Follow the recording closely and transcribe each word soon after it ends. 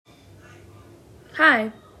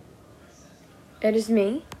Hi, it is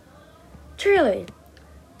me, Truly,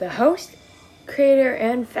 the host, creator,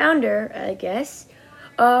 and founder, I guess,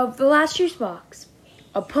 of The Last Juice Box,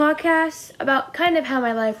 a podcast about kind of how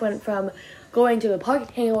my life went from going to the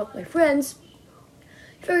park, hanging out with my friends,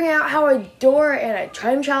 figuring out how a door and a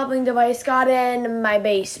time traveling device got in my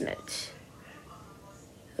basement.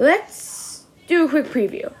 Let's do a quick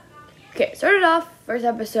preview. Okay, started off, first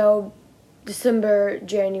episode, December,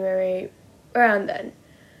 January, around then.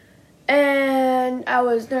 And I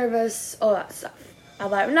was nervous, all that stuff. I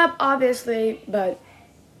livened up, obviously, but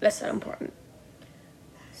that's not important.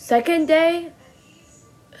 Second day,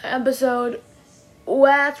 episode,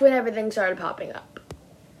 well, that's when everything started popping up.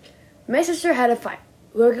 My sister had a fight.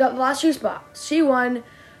 We got the last juice box. She won,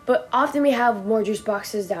 but often we have more juice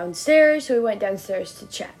boxes downstairs, so we went downstairs to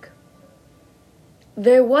check.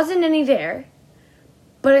 There wasn't any there,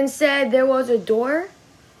 but instead there was a door.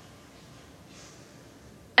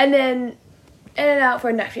 And then, in and out for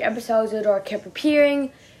the next few episodes, the door kept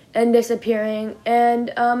appearing and disappearing, and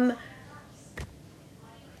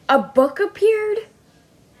a book appeared,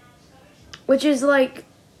 which is like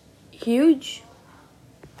huge.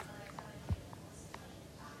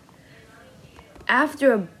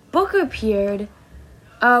 After a book appeared,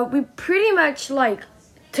 we pretty much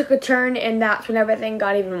took a turn, and that's when everything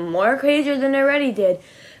got even more crazier than it already did.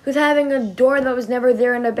 Because having a door that was never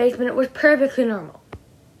there in the basement was perfectly normal.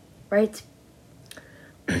 Right?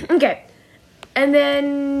 Okay. And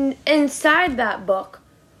then inside that book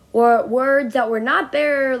were words that were not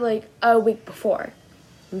there a week before.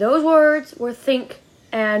 And those words were think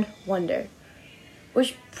and wonder,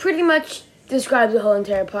 which pretty much describes the whole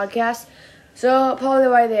entire podcast. So probably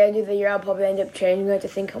by the end of the year, I'll probably end up changing it to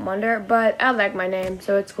think and wonder, but I like my name,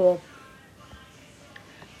 so it's cool.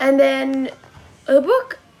 And then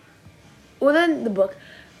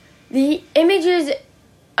the images.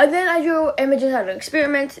 And then I drew images out of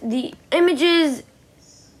experiments. The images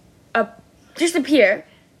just appear.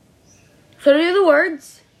 So do the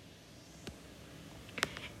words.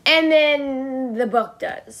 And then the book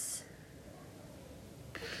does.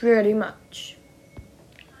 Pretty much.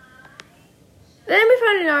 Then we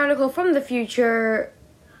found an article from the future.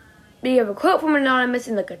 We have a quote from Anonymous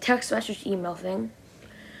in a text message email thing.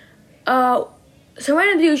 Some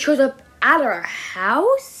random dude shows up at our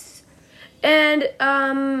house. And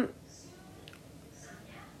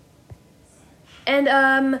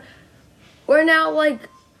we're now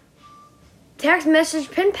text message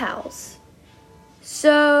pen pals.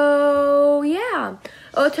 So yeah.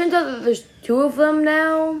 Oh, it turns out that there's two of them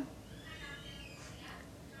now.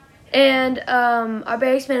 And our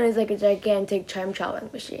basement is a gigantic time traveling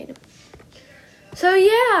machine. So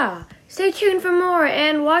yeah, stay tuned for more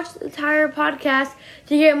and watch the entire podcast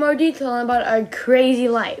to get more detail about our crazy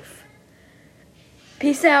life.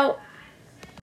 Peace out.